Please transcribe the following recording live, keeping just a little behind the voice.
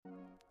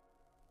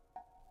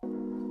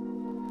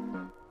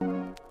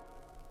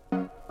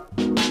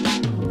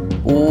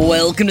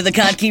Welcome to the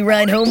Kottke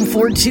Ride Home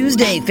for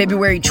Tuesday,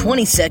 February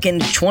 22nd,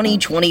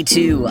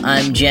 2022.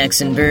 I'm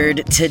Jackson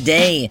Bird.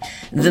 Today,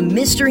 the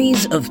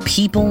mysteries of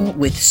people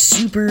with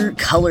super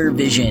color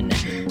vision,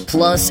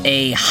 plus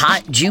a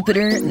hot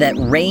Jupiter that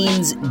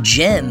rains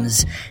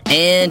gems,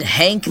 and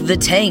Hank the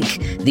Tank,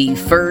 the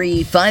furry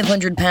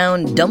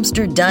 500-pound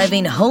dumpster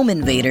diving home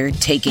invader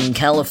taking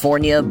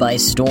California by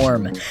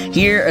storm.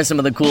 Here are some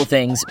of the cool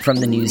things from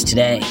the news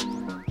today.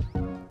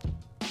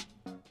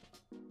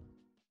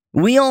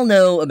 We all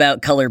know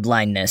about color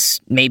blindness.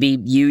 Maybe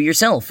you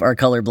yourself are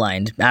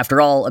colorblind. After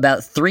all,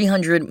 about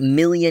 300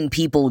 million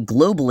people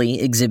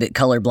globally exhibit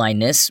color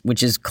blindness,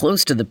 which is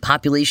close to the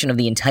population of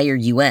the entire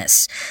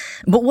US.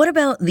 But what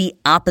about the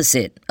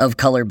opposite of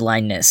color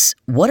blindness?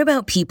 What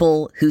about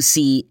people who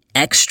see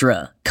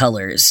extra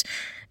colors?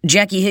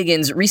 Jackie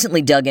Higgins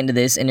recently dug into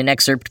this in an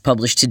excerpt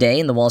published today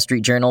in the Wall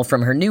Street Journal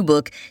from her new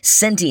book,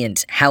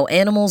 Sentient: How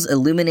Animals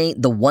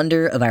Illuminate the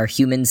Wonder of Our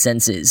Human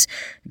Senses.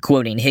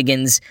 Quoting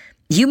Higgins,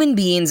 "Human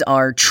beings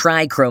are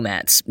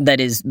trichromats, that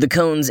is, the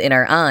cones in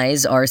our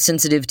eyes are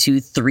sensitive to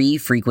 3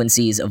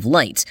 frequencies of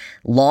light: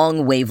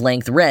 long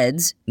wavelength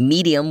reds,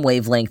 medium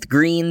wavelength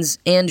greens,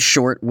 and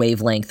short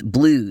wavelength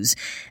blues.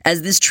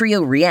 As this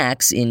trio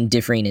reacts in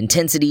differing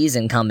intensities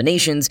and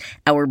combinations,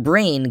 our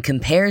brain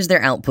compares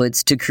their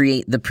outputs to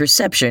create the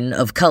perception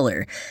of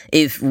color.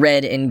 If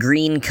red and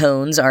green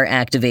cones are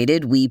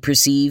activated, we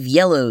perceive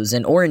yellows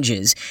and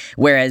oranges,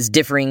 whereas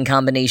differing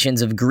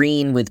combinations of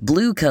green with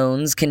blue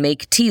cones can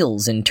make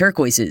teals and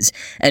turquoises,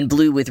 and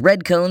blue with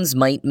red cones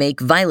might make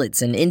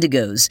violets and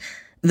indigos.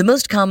 The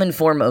most common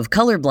form of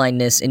color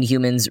blindness in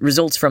humans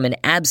results from an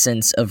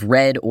absence of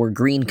red or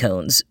green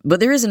cones, but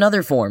there is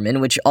another form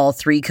in which all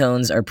 3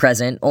 cones are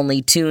present,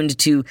 only tuned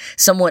to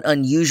somewhat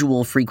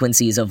unusual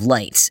frequencies of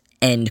light."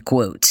 End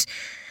quote.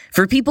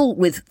 For people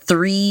with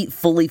 3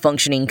 fully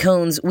functioning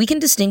cones, we can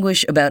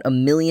distinguish about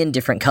 1 million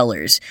different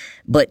colors.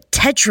 But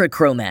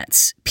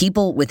tetrachromats,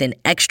 people with an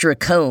extra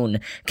cone,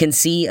 can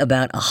see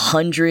about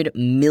 100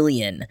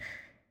 million.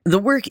 The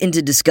work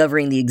into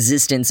discovering the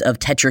existence of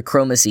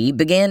tetrachromacy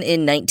began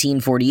in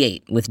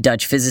 1948 with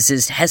Dutch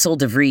physicist Hessel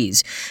de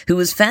Vries, who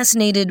was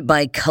fascinated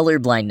by color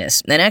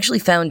blindness and actually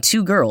found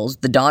 2 girls,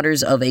 the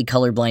daughters of a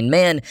colorblind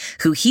man,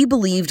 who he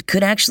believed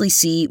could actually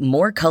see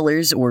more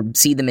colors or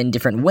see them in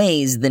different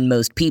ways than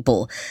most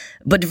people.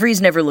 But de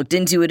Vries never looked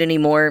into it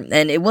anymore,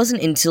 and it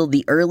wasn't until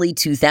the early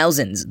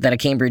 2000s that a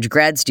Cambridge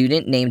grad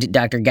student named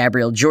Dr.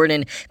 Gabrielle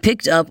Jordan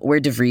picked up where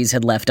de Vries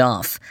had left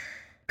off.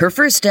 Her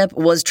first step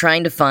was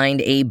trying to find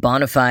a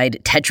bona fide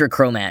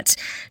tetrachromat.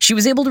 She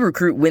was able to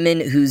recruit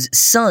women whose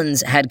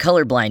sons had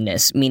color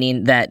blindness,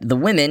 meaning that the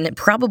women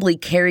probably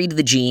carried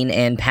the gene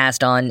and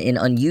passed on an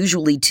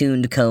unusually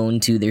tuned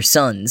cone to their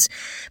sons.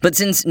 But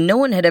since no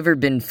one had ever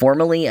been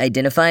formally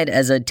identified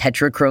as a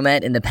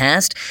tetrachromat in the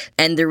past,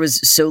 and there was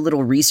so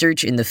little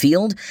research in the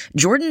field,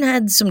 Jordan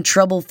had some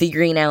trouble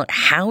figuring out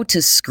how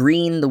to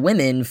screen the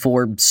women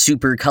for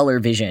super color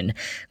vision.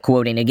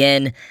 Quoting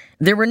again,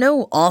 "There were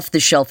no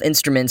off-the-shelf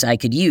instruments I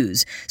could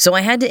use, so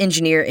I had to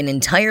engineer an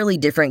entirely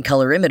different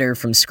colorimeter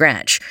from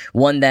scratch,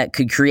 one that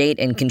could create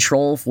and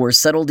control for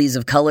subtleties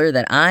of color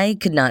that I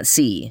could not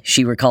see,"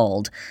 she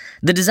recalled.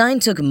 The design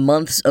took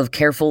months of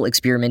careful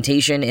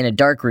experimentation in a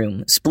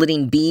darkroom,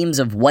 splitting beams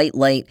of white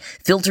light,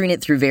 filtering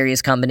it through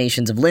various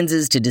combinations of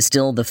lenses to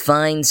distill the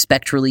fine,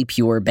 spectrally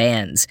pure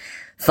bands.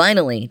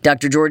 Finally,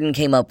 Dr. Jordan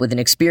came up with an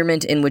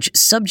experiment in which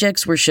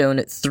subjects were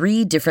shown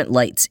 3 different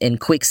lights in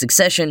quick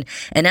succession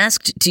and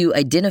asked to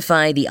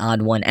identify the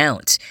odd one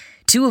out.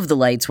 2 of the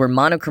lights were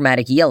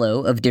monochromatic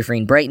yellow of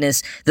differing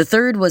brightness. The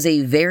third was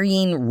a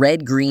varying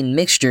red-green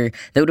mixture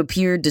that would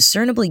appear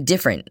discernibly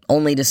different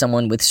only to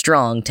someone with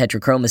strong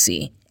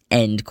tetrachromacy.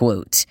 End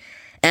quote.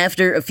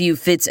 After a few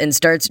fits and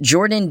starts,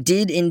 Jordan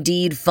did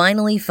indeed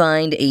finally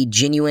find a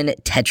genuine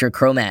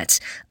tetrachromat,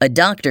 a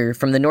doctor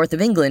from the north of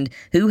England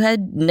who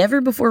had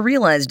never before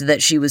realized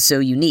that she was so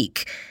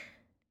unique.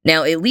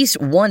 Now, at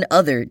least one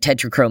other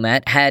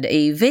tetrachromat had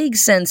a vague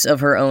sense of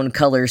her own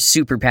color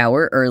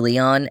superpower early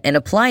on and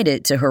applied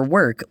it to her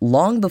work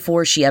long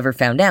before she ever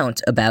found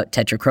out about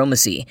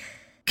tetrachromacy.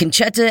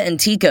 Conchetta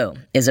Antico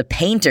is a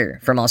painter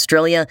from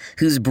Australia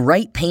whose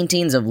bright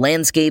paintings of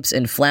landscapes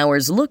and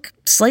flowers look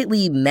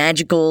slightly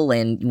magical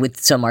and with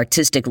some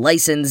artistic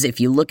license if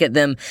you look at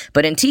them,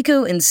 but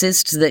Antico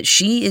insists that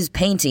she is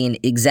painting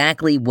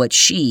exactly what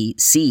she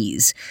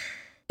sees.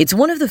 It's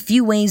one of the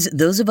few ways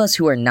those of us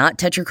who are not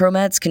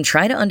tetrachromats can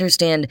try to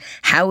understand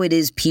how it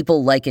is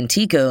people like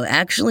Antico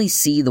actually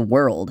see the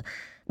world.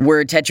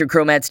 Were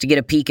tetrachromats to get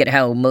a peek at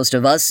how most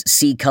of us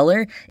see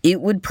color, it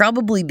would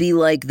probably be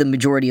like the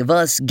majority of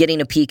us getting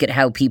a peek at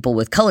how people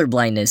with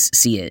colorblindness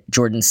see it,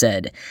 Jordan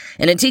said.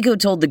 And Antico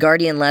told The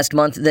Guardian last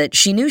month that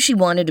she knew she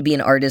wanted to be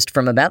an artist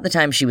from about the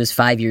time she was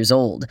 5 years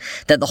old,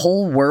 that the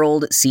whole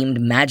world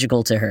seemed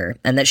magical to her,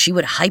 and that she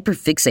would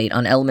hyperfixate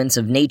on elements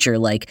of nature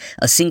like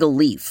a single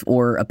leaf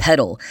or a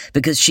petal,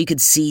 because she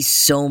could see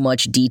so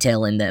much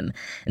detail in them.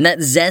 And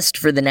that zest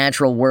for the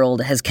natural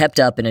world has kept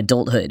up in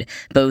adulthood,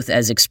 both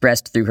as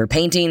expressed through through her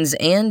paintings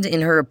and in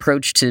her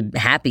approach to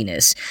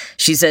happiness.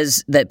 She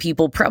says that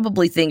people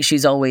probably think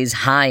she's always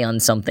high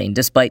on something,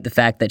 despite the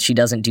fact that she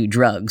doesn't do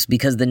drugs,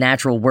 because the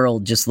natural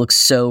world just looks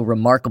so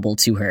remarkable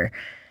to her.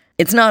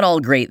 It's not all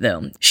great,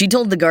 though. She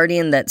told The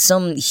Guardian that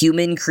some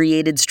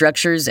human-created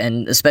structures,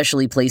 and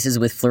especially places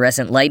with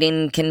fluorescent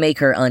lighting, can make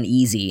her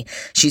uneasy.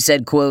 She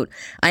said, quote,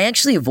 "I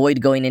actually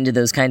avoid going into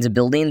those kinds of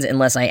buildings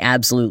unless I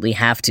absolutely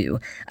have to.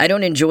 I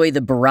don't enjoy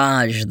the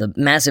barrage, the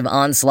massive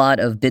onslaught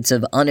of bits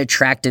of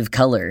unattractive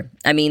color.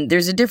 I mean,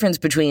 there's a difference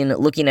between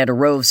looking at a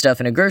row of stuff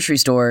in a grocery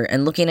store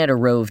and looking at a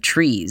row of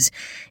trees.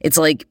 It's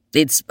like,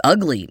 it's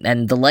ugly,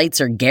 and the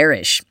lights are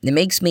garish. It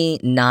makes me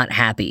not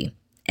happy."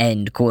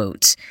 End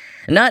quote.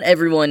 Not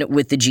everyone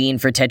with the gene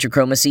for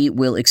tetrachromacy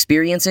will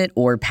experience it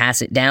or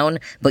pass it down,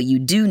 but you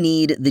do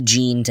need the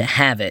gene to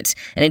have it.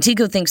 And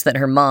Antiko thinks that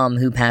her mom,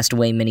 who passed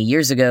away many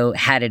years ago,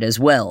 had it as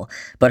well,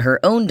 but her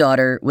own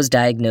daughter was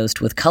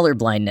diagnosed with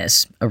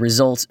colorblindness, a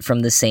result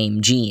from the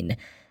same gene.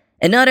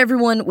 And not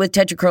everyone with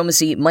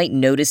tetrachromacy might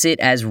notice it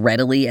as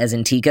readily as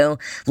Antiko,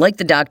 like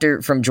the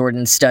doctor from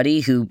Jordan's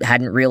study who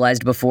hadn't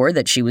realized before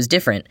that she was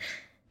different.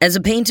 As a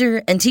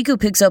painter, Antiko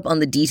picks up on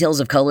the details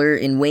of color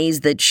in ways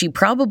that she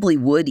probably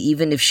would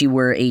even if she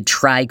were a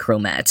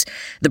trichromat.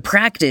 The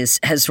practice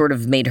has sort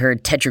of made her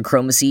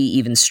tetrachromacy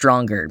even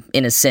stronger,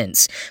 in a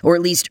sense, or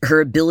at least her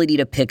ability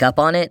to pick up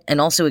on it and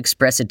also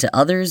express it to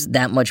others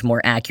that much more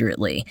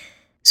accurately.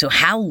 So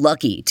how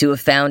lucky to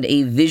have found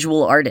a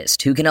visual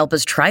artist who can help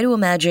us try to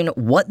imagine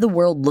what the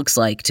world looks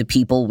like to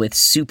people with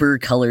super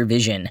color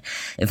vision.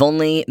 If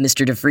only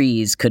Mr.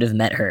 DeFries could have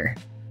met her.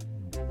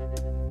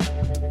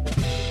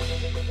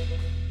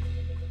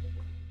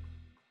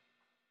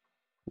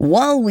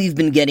 While we've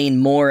been getting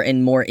more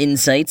and more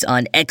insights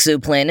on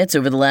exoplanets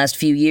over the last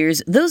few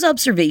years, those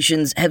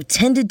observations have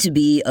tended to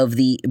be of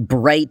the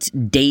bright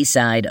day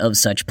side of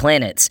such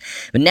planets.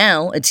 But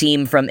now, a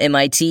team from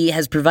MIT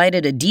has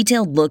provided a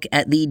detailed look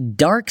at the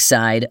dark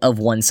side of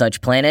one such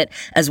planet,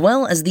 as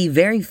well as the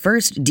very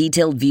first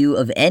detailed view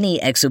of any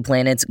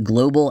exoplanet's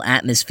global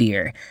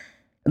atmosphere.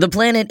 The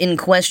planet in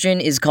question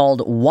is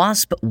called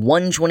WASP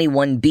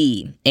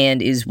 121b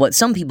and is what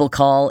some people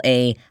call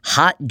a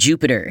hot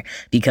Jupiter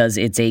because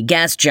it's a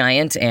gas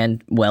giant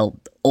and, well,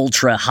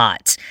 ultra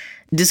hot.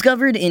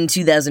 Discovered in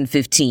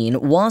 2015,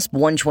 WASP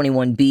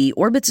 121b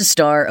orbits a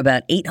star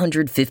about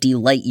 850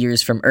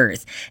 light-years from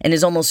Earth and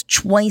is almost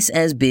twice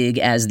as big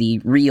as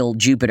the real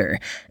Jupiter.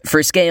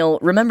 For scale,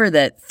 remember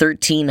that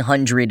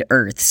 1,300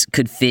 Earths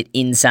could fit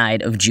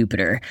inside of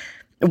Jupiter.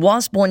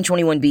 WASP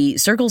 121b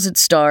circles its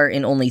star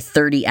in only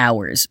 30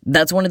 hours.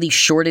 That's one of the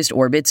shortest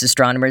orbits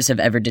astronomers have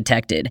ever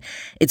detected.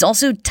 It's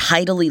also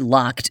tidally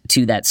locked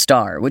to that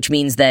star, which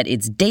means that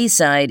its day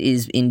side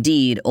is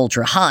indeed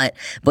ultra hot,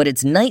 but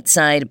its night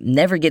side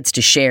never gets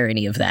to share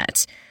any of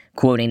that.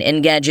 Quoting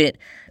Engadget,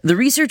 "The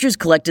researchers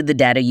collected the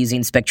data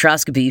using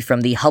spectroscopy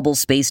from the Hubble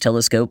Space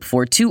Telescope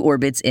for 2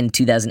 orbits in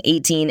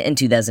 2018 and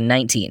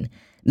 2019.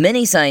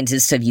 Many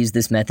scientists have used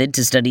this method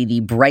to study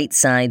the bright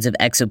sides of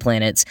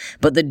exoplanets,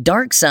 but the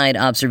dark side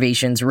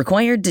observations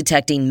required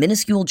detecting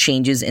minuscule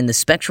changes in the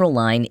spectral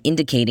line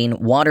indicating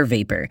water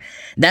vapor.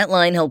 That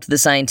line helped the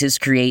scientists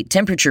create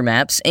temperature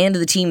maps, and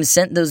the team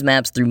sent those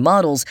maps through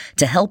models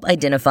to help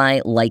identify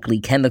likely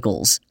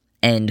chemicals."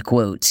 End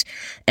quote.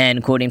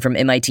 And quoting from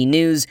MIT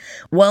News,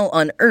 "While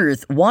on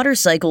Earth, water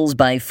cycles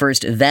by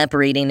first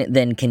evaporating,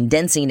 then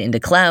condensing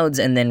into clouds,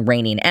 and then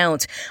raining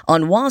out,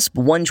 on WASP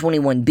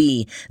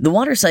 121b, the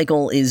water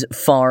cycle is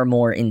far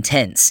more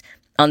intense.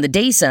 On the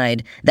day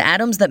side, the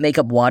atoms that make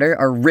up water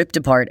are ripped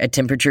apart at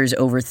temperatures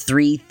over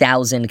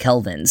 3,000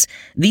 kelvins.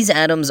 These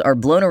atoms are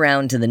blown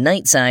around to the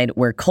night side,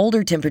 where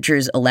colder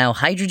temperatures allow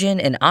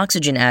hydrogen and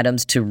oxygen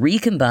atoms to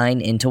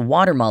recombine into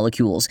water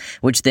molecules,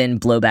 which then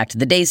blow back to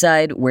the day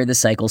side, where the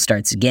cycle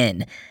starts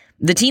again.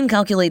 The team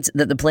calculates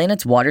that the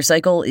planet's water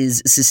cycle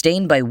is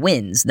sustained by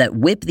winds that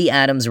whip the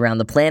atoms around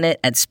the planet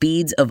at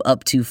speeds of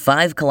up to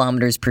 5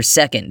 kilometers per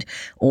second,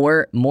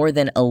 or more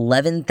than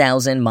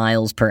 11,000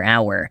 miles per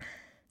hour.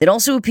 It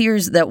also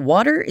appears that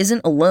water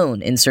isn't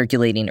alone in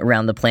circulating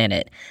around the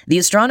planet. The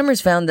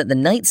astronomers found that the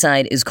night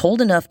side is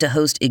cold enough to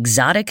host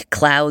exotic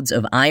clouds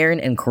of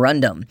iron and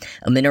corundum,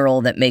 a mineral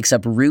that makes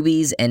up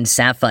rubies and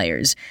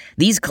sapphires.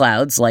 These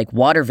clouds, like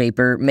water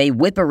vapor, may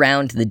whip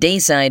around to the day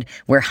side,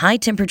 where high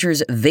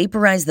temperatures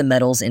vaporize the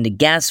metals into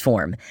gas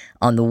form.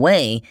 On the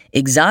way,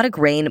 exotic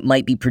rain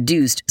might be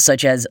produced,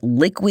 such as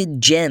liquid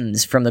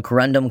gems from the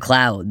corundum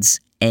clouds."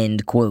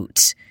 End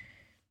quote.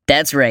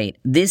 That's right,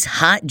 this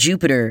hot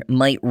Jupiter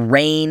might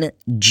rain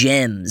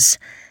gems.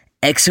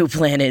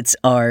 Exoplanets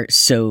are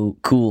so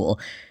cool.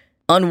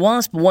 On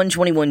WASP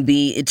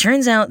 121b, it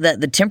turns out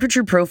that the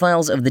temperature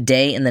profiles of the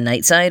day and the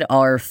night side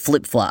are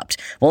flip-flopped.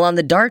 While on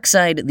the dark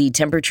side, the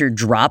temperature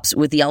drops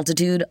with the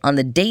altitude, on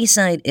the day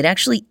side, it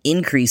actually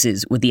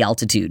increases with the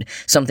altitude,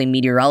 something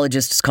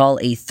meteorologists call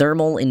a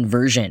thermal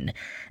inversion.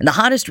 And the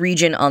hottest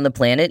region on the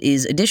planet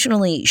is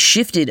additionally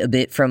shifted a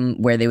bit from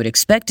where they would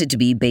expect it to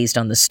be based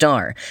on the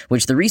star,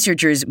 which the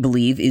researchers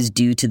believe is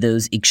due to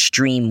those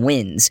extreme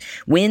winds.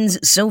 Winds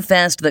so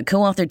fast that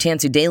co-author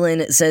Tansu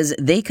Dalen says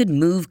they could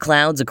move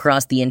clouds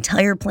across the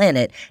entire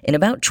planet in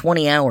about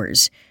 20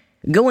 hours.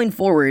 Going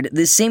forward,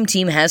 this same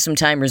team has some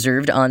time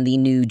reserved on the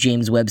new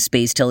James Webb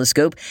Space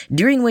Telescope,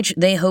 during which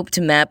they hope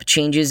to map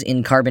changes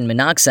in carbon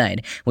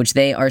monoxide, which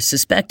they are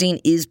suspecting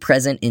is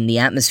present in the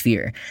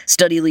atmosphere.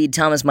 Study lead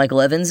Thomas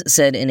Michael Evans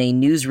said in a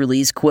news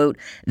release, quote,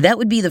 "That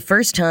would be the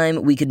first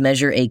time we could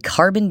measure a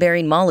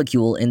carbon-bearing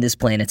molecule in this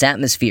planet's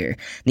atmosphere.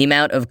 The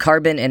amount of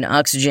carbon and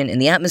oxygen in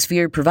the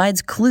atmosphere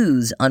provides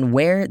clues on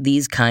where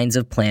these kinds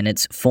of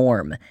planets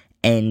form."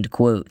 End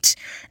quote.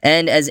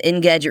 And as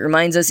Engadget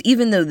reminds us,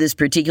 even though this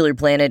particular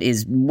planet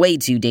is way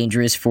too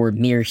dangerous for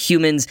mere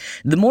humans,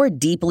 the more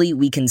deeply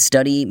we can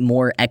study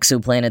more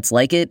exoplanets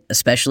like it,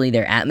 especially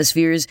their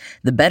atmospheres,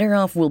 the better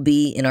off we'll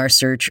be in our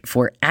search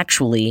for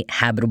actually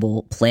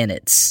habitable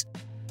planets.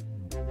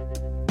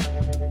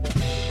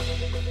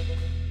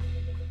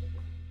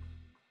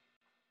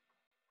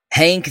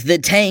 Hank the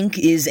Tank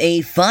is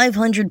a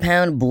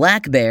 500-pound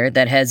black bear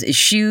that has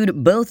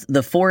eschewed both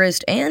the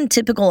forest and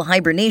typical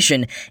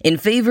hibernation in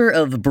favor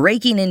of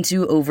breaking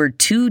into over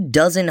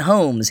 24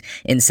 homes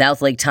in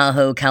South Lake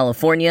Tahoe,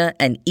 California,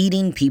 and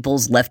eating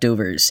people's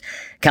leftovers.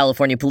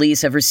 California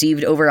police have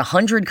received over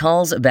 100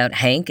 calls about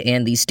Hank,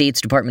 and the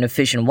state's Department of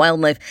Fish and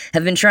Wildlife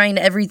have been trying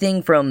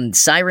everything from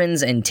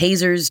sirens and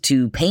tasers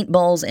to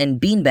paintballs and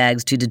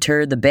beanbags to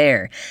deter the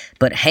bear.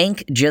 But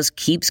Hank just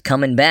keeps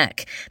coming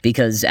back,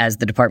 because as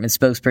the department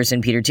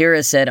spokesperson Peter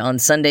Tira said on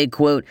Sunday,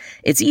 quote,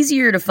 "It's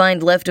easier to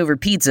find leftover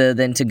pizza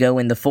than to go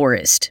in the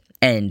forest,"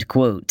 end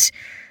quote.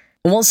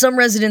 While some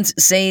residents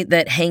say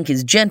that Hank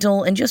is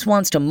gentle and just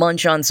wants to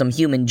munch on some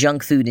human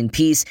junk food in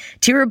peace,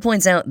 Tira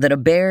points out that a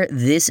bear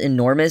this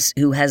enormous,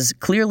 who has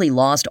clearly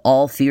lost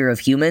all fear of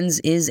humans,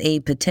 is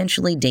a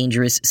potentially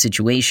dangerous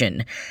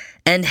situation.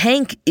 And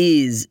Hank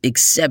is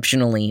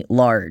exceptionally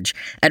large.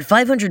 At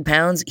 500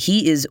 pounds,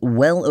 he is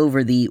well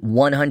over the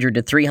 100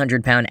 to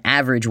 300 pound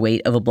average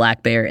weight of a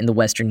black bear in the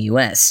western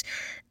U.S.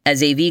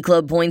 As AV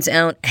Club points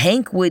out,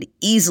 Hank would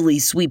easily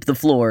sweep the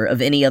floor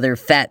of any other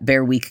Fat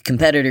Bear Week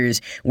competitors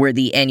were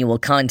the annual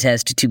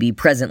contest to be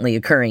presently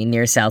occurring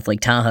near South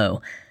Lake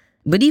Tahoe.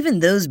 But even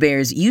those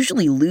bears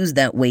usually lose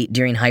that weight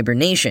during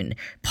hibernation.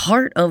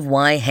 Part of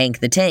why Hank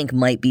the Tank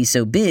might be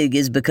so big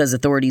is because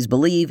authorities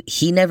believe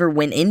he never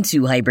went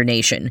into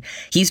hibernation.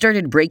 He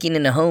started breaking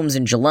into homes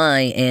in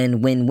July,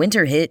 and when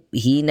winter hit,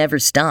 he never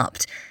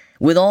stopped.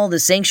 With all the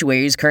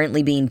sanctuaries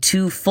currently being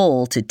too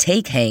full to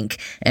take Hank,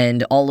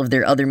 and all of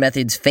their other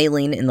methods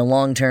failing in the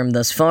long term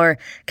thus far,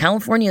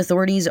 California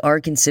authorities are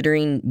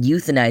considering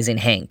euthanizing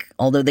Hank,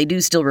 although they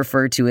do still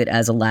refer to it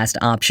as a last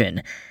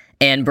option.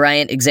 Ann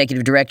Bryant,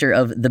 executive director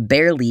of the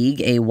Bear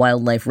League, a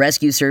wildlife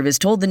rescue service,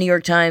 told the New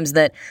York Times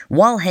that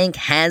while Hank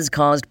has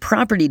caused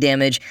property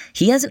damage,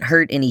 he hasn't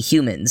hurt any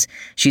humans.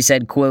 She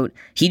said, quote,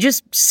 "He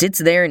just sits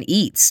there and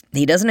eats.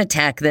 He doesn't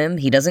attack them.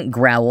 He doesn't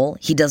growl.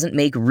 He doesn't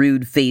make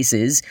rude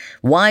faces.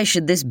 Why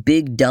should this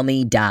big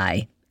dummy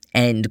die?"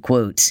 End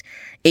quote.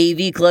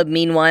 AV Club,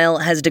 meanwhile,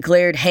 has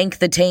declared Hank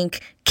the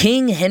Tank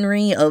King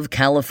Henry of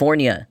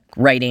California,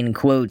 writing,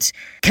 quote,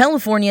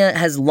 "California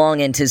has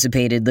long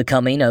anticipated the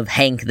coming of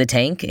Hank the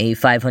Tank, a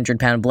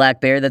 500-pound black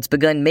bear that's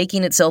begun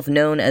making itself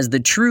known as the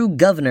true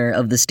governor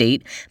of the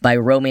state by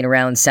roaming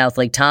around South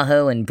Lake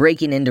Tahoe and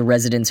breaking into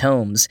residents'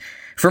 homes.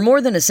 For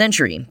more than a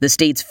century, the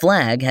state's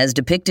flag has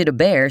depicted a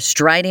bear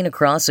striding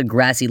across a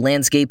grassy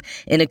landscape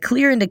in a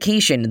clear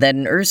indication that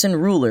an Urson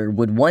ruler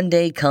would one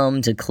day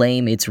come to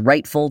claim its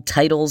rightful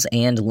titles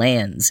and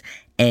lands."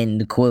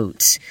 End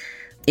quote.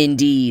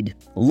 Indeed,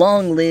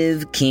 long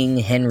live King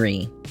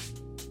Henry.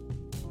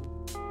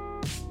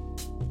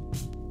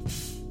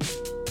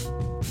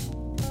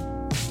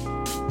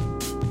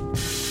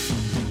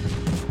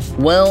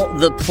 Well,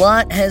 the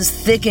plot has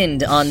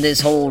thickened on this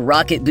whole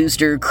rocket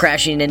booster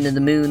crashing into the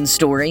moon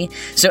story.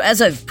 So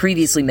as I've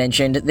previously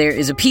mentioned, there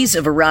is a piece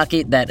of a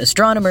rocket that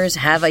astronomers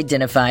have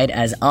identified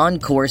as on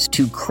course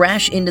to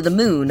crash into the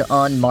moon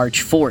on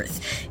March 4th.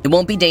 It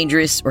won't be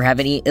dangerous or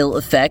have any ill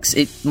effects.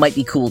 It might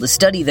be cool to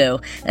study, though,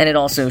 and it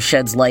also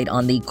sheds light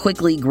on the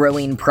quickly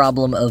growing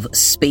problem of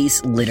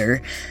space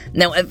litter.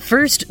 Now, at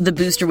first, the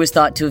booster was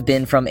thought to have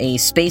been from a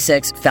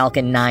SpaceX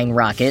Falcon 9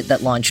 rocket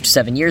that launched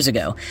 7 years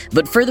ago,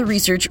 but further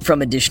research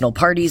from additional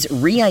parties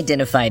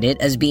re-identified it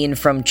as being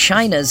from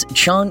China's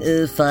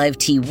Chang'e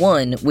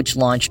 5T1, which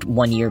launched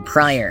 1 year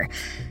prior.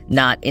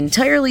 Not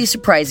entirely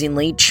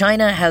surprisingly,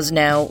 China has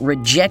now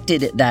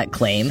rejected that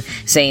claim,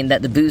 saying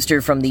that the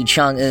booster from the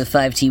Chang'e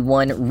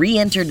 5T1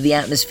 re-entered the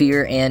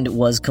atmosphere and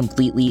was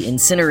completely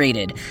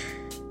incinerated.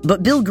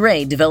 But Bill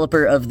Gray,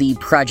 developer of the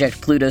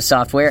Project Pluto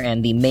software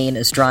and the main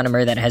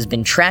astronomer that has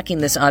been tracking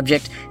this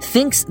object,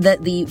 thinks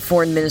that the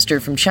foreign minister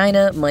from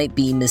China might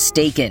be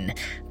mistaken.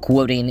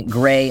 Quoting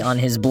Gray on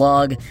his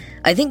blog,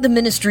 "I think the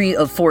Ministry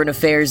of Foreign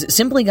Affairs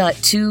simply got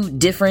two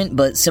different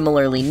but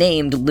similarly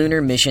named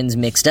lunar missions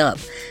mixed up.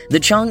 The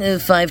Chang'e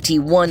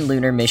 5T1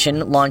 lunar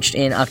mission launched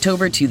in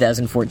October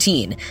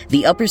 2014.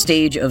 The upper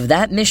stage of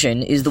that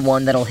mission is the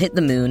one that'll hit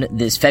the moon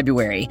this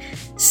February.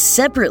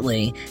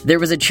 Separately, there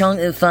was a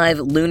Chang'e 5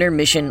 lunar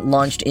mission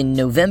launched in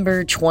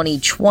November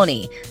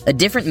 2020, a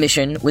different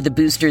mission with a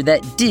booster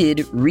that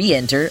did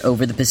re-enter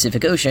over the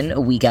Pacific Ocean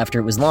a week after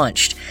it was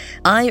launched.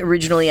 I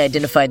originally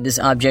identified this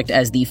object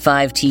as the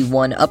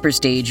 5T1 upper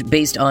stage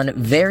based on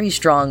very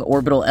strong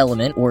orbital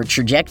element or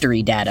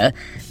trajectory data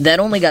that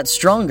only got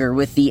stronger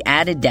with the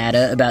added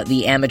data about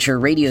the amateur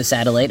radio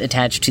satellite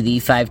attached to the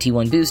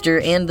 5T1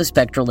 booster and the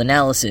spectral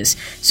analysis,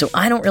 so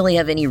I don't really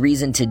have any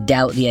reason to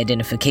doubt the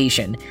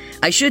identification.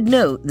 I should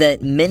note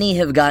that many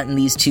have gotten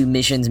these two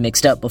missions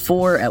mixed up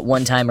before at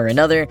one time or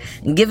another,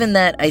 and given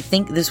that, I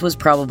think this was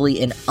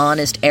probably an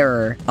honest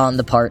error on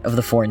the part of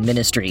the foreign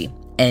ministry."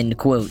 End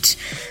quote.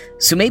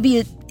 So maybe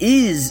it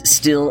is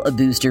still a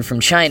booster from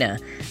China.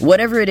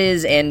 Whatever it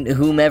is and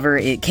whomever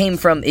it came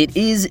from, it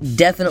is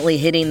definitely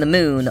hitting the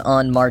moon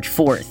on March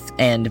 4th,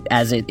 and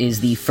as it is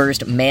the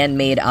first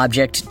man-made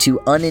object to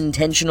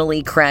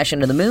unintentionally crash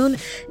into the moon,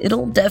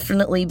 it'll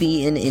definitely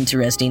be an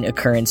interesting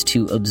occurrence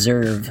to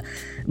observe.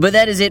 But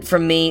that is it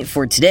from me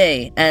for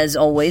today. As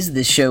always,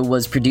 this show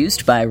was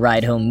produced by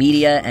Ride Home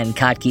Media and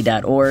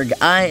Kottke.org.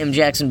 I am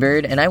Jackson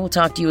Bird, and I will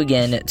talk to you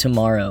again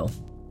tomorrow.